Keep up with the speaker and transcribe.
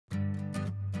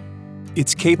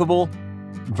It's capable,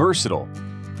 versatile,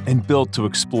 and built to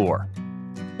explore.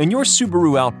 In your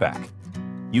Subaru Outback,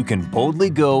 you can boldly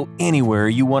go anywhere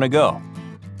you want to go.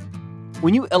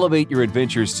 When you elevate your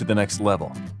adventures to the next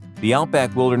level, the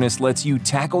Outback Wilderness lets you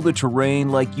tackle the terrain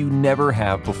like you never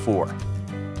have before.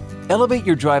 Elevate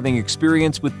your driving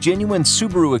experience with genuine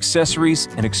Subaru accessories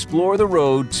and explore the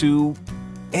road to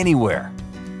anywhere.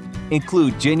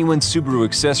 Include genuine Subaru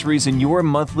accessories in your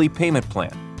monthly payment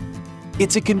plan.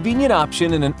 It's a convenient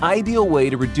option and an ideal way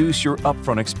to reduce your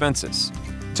upfront expenses.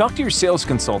 Talk to your sales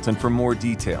consultant for more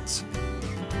details.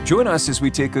 Join us as we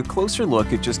take a closer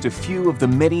look at just a few of the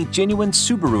many genuine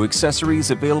Subaru accessories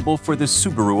available for the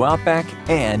Subaru Outback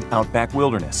and Outback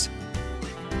Wilderness.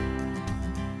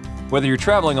 Whether you're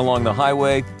traveling along the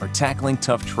highway or tackling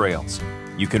tough trails,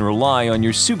 you can rely on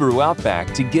your Subaru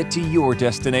Outback to get to your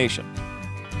destination.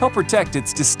 Help protect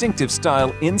its distinctive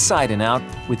style inside and out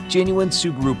with genuine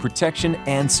Subaru protection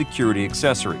and security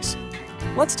accessories.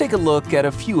 Let's take a look at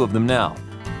a few of them now.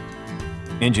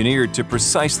 Engineered to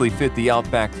precisely fit the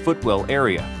Outback footwell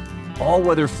area,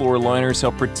 all-weather floor liners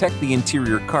help protect the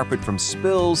interior carpet from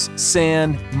spills,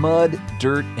 sand, mud,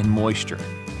 dirt, and moisture.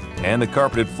 And the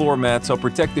carpeted floor mats help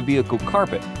protect the vehicle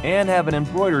carpet and have an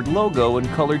embroidered logo and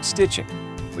colored stitching,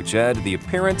 which add to the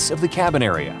appearance of the cabin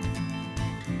area.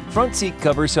 Front seat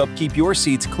covers help keep your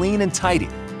seats clean and tidy,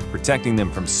 protecting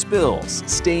them from spills,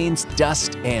 stains,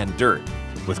 dust, and dirt.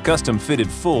 With custom-fitted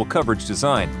full coverage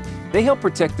design, they help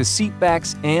protect the seat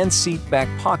backs and seat back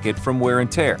pocket from wear and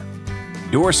tear.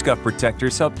 Door scuff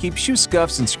protectors help keep shoe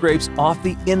scuffs and scrapes off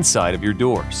the inside of your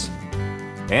doors.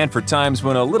 And for times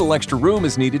when a little extra room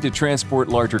is needed to transport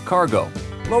larger cargo,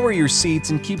 lower your seats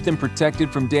and keep them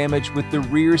protected from damage with the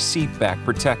rear seat back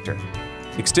protector.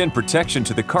 Extend protection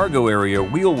to the cargo area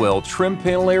wheel well trim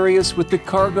panel areas with the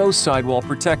cargo sidewall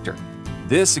protector.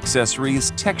 This accessory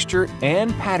is texture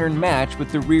and pattern match with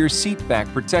the rear seat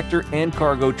back protector and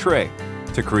cargo tray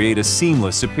to create a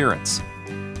seamless appearance.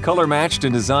 Color matched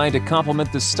and designed to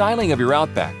complement the styling of your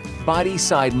Outback, body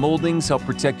side moldings help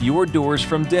protect your doors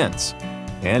from dents.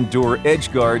 And door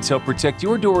edge guards help protect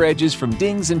your door edges from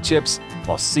dings and chips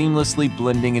while seamlessly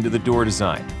blending into the door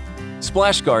design.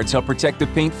 Splash guards help protect the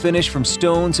paint finish from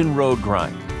stones and road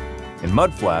grime. And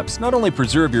mud flaps not only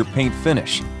preserve your paint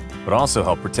finish, but also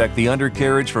help protect the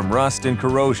undercarriage from rust and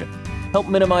corrosion, help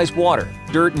minimize water,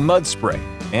 dirt, and mud spray,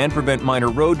 and prevent minor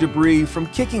road debris from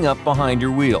kicking up behind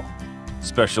your wheel.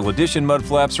 Special edition mud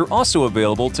flaps are also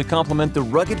available to complement the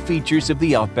rugged features of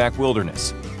the Outback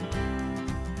Wilderness.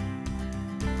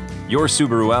 Your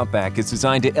Subaru Outback is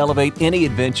designed to elevate any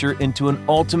adventure into an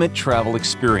ultimate travel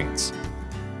experience.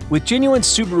 With genuine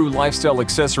Subaru lifestyle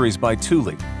accessories by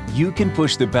Thule, you can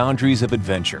push the boundaries of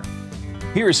adventure.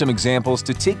 Here are some examples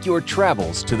to take your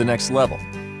travels to the next level.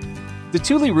 The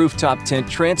Thule rooftop tent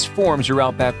transforms your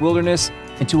Outback Wilderness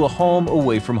into a home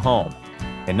away from home,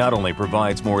 and not only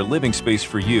provides more living space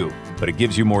for you, but it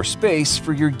gives you more space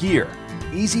for your gear.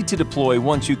 Easy to deploy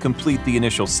once you complete the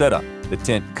initial setup, the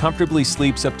tent comfortably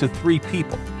sleeps up to 3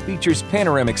 people, features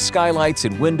panoramic skylights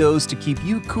and windows to keep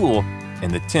you cool,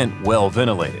 and the tent well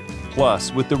ventilated.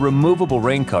 Plus, with the removable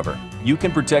rain cover, you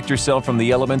can protect yourself from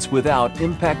the elements without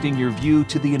impacting your view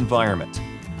to the environment.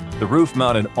 The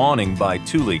roof-mounted awning by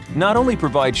Thule not only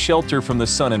provides shelter from the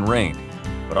sun and rain,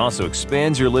 but also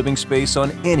expands your living space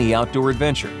on any outdoor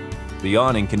adventure. The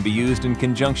awning can be used in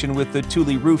conjunction with the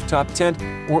Thule rooftop tent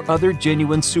or other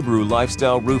genuine Subaru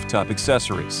lifestyle rooftop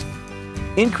accessories.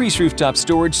 Increase rooftop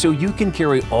storage so you can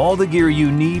carry all the gear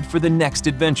you need for the next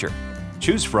adventure.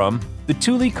 Choose from the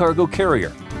Thule Cargo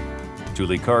Carrier,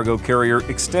 Thule Cargo Carrier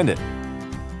Extended,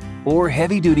 or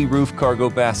Heavy-Duty Roof Cargo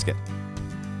Basket.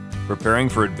 Preparing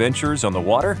for adventures on the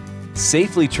water?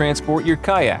 Safely transport your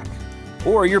kayak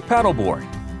or your paddleboard.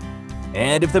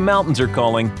 And if the mountains are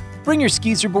calling, bring your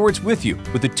skis or boards with you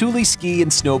with the Thule Ski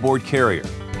and Snowboard Carrier.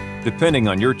 Depending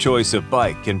on your choice of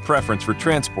bike and preference for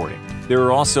transporting, there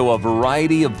are also a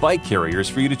variety of bike carriers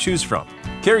for you to choose from.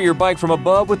 Carry your bike from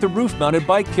above with the roof-mounted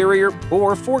bike carrier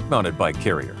or fork-mounted bike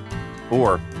carrier.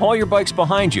 Or haul your bikes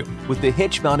behind you with the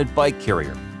hitch-mounted bike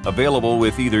carrier, available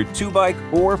with either 2-bike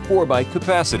or 4-bike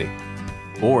capacity.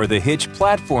 Or the hitch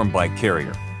platform bike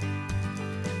carrier.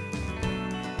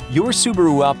 Your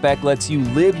Subaru Outback lets you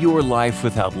live your life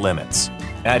without limits.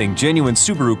 Adding genuine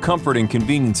Subaru comfort and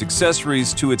convenience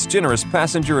accessories to its generous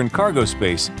passenger and cargo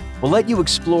space will let you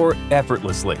explore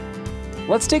effortlessly.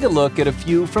 Let's take a look at a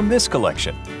few from this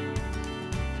collection.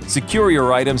 Secure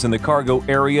your items in the cargo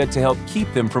area to help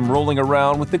keep them from rolling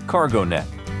around with the cargo net.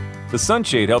 The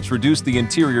sunshade helps reduce the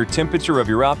interior temperature of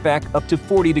your Outback up to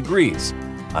 40 degrees,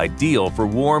 ideal for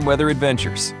warm weather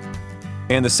adventures.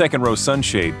 And the second row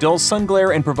sunshade dulls sun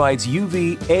glare and provides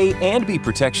UV, A, and B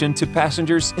protection to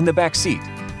passengers in the back seat.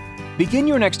 Begin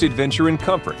your next adventure in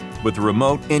comfort with the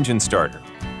remote engine starter.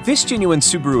 This genuine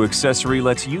Subaru accessory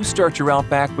lets you start your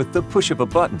Outback with the push of a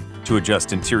button to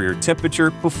adjust interior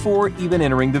temperature before even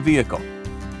entering the vehicle.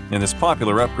 And this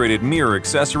popular upgraded mirror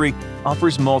accessory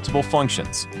offers multiple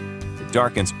functions. It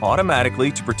darkens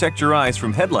automatically to protect your eyes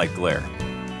from headlight glare.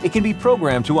 It can be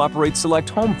programmed to operate select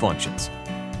home functions.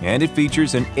 And it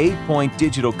features an 8-point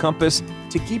digital compass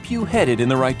to keep you headed in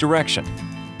the right direction.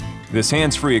 This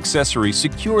hands-free accessory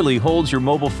securely holds your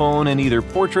mobile phone in either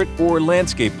portrait or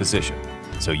landscape position,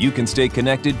 so you can stay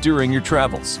connected during your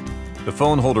travels. The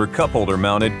phone holder cup holder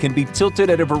mounted can be tilted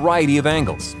at a variety of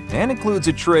angles and includes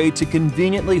a tray to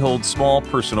conveniently hold small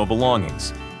personal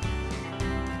belongings.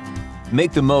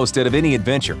 Make the most out of any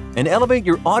adventure and elevate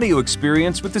your audio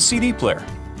experience with the CD player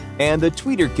and the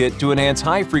tweeter kit to enhance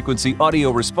high-frequency audio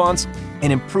response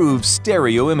and improve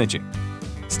stereo imaging.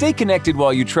 Stay connected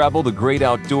while you travel the great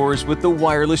outdoors with the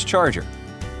wireless charger.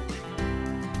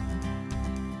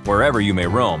 Wherever you may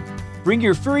roam, bring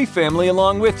your furry family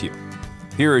along with you.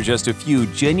 Here are just a few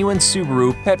genuine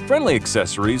Subaru pet-friendly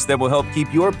accessories that will help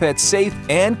keep your pet safe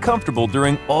and comfortable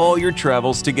during all your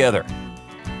travels together.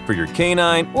 For your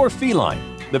canine or feline,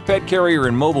 the pet carrier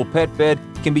and mobile pet bed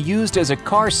can be used as a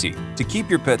car seat to keep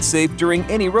your pet safe during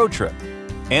any road trip.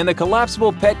 And the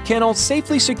collapsible pet kennel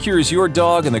safely secures your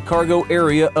dog in the cargo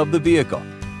area of the vehicle.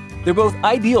 They're both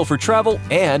ideal for travel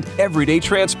and everyday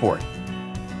transport.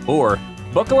 Or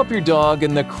buckle up your dog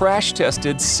in the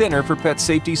crash-tested Center for Pet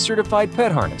Safety certified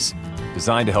pet harness,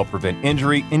 designed to help prevent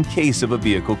injury in case of a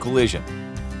vehicle collision.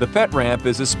 The pet ramp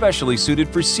is especially suited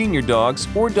for senior dogs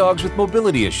or dogs with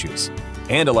mobility issues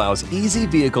and allows easy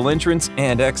vehicle entrance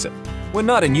and exit. When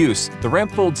not in use, the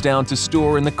ramp folds down to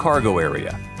store in the cargo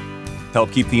area.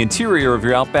 Help keep the interior of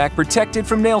your Outback protected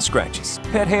from nail scratches,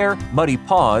 pet hair, muddy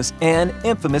paws, and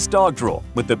infamous dog drool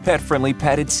with the pet-friendly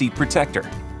padded seat protector.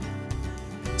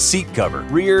 Seat cover,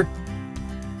 rear,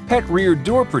 pet rear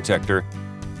door protector,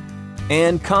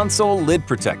 and console lid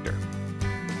protector.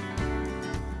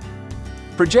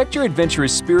 Project your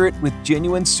adventurous spirit with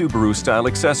genuine Subaru-style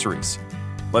accessories.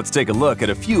 Let's take a look at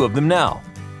a few of them now.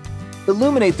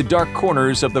 Illuminate the dark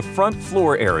corners of the front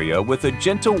floor area with a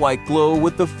gentle white glow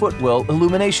with the footwell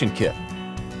illumination kit.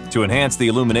 To enhance the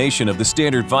illumination of the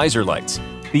standard visor lights,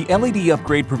 the LED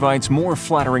upgrade provides more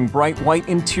flattering bright white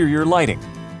interior lighting.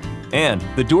 And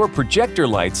the door projector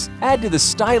lights add to the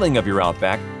styling of your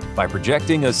Outback by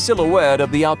projecting a silhouette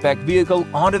of the Outback vehicle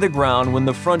onto the ground when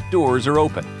the front doors are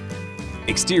open.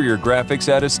 Exterior graphics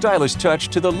add a stylish touch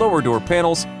to the lower door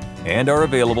panels and are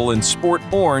available in Sport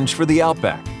Orange for the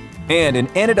Outback, and in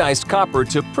anodized copper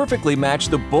to perfectly match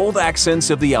the bold accents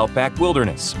of the Outback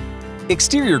Wilderness.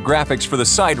 Exterior graphics for the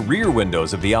side rear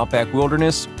windows of the Outback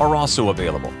Wilderness are also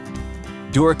available.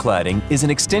 Door cladding is an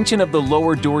extension of the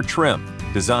lower door trim,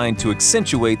 designed to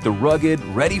accentuate the rugged,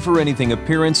 ready-for-anything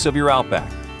appearance of your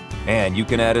Outback. And you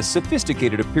can add a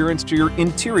sophisticated appearance to your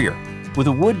interior with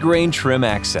a wood grain trim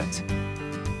accent.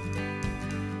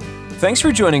 Thanks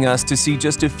for joining us to see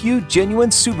just a few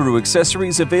genuine Subaru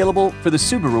accessories available for the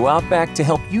Subaru Outback to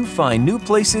help you find new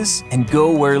places and go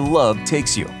where love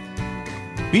takes you.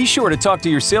 Be sure to talk to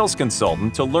your sales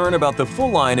consultant to learn about the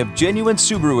full line of genuine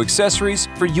Subaru accessories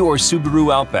for your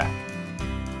Subaru Outback.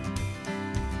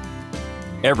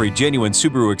 Every genuine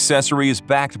Subaru accessory is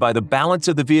backed by the balance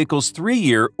of the vehicle's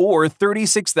 3-year or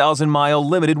 36,000-mile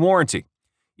limited warranty,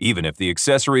 even if the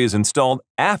accessory is installed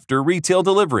after retail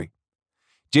delivery.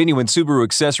 Genuine Subaru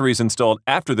accessories installed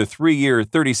after the 3-year,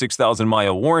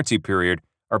 36,000-mile warranty period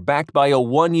are backed by a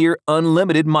 1-year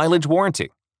unlimited mileage warranty.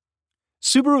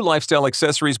 Subaru Lifestyle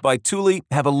Accessories by Thule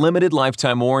have a limited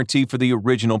lifetime warranty for the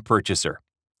original purchaser.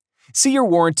 See your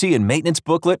warranty and maintenance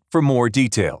booklet for more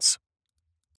details.